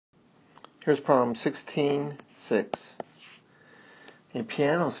Here's problem 16.6. A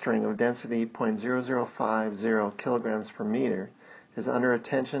piano string of density 0.0050 kilograms per meter is under a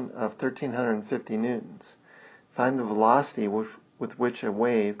tension of 1350 newtons. Find the velocity with which a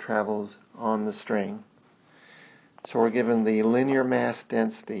wave travels on the string. So we're given the linear mass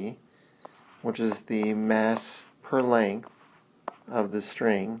density, which is the mass per length of the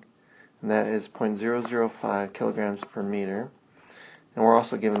string, and that is 0.005 kilograms per meter. And we're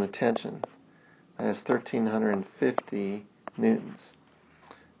also given the tension, that is 1350 newtons.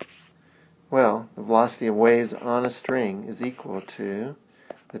 Well, the velocity of waves on a string is equal to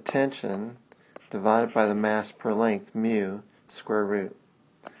the tension divided by the mass per length, mu, square root.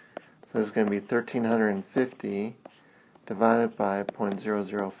 So this is going to be 1350 divided by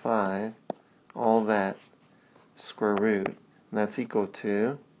 0.005, all that square root, and that's equal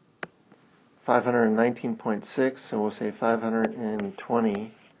to 519.6, so we'll say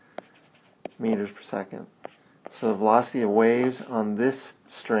 520 meters per second. So the velocity of waves on this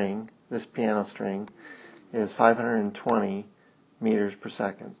string, this piano string, is 520 meters per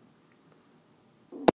second.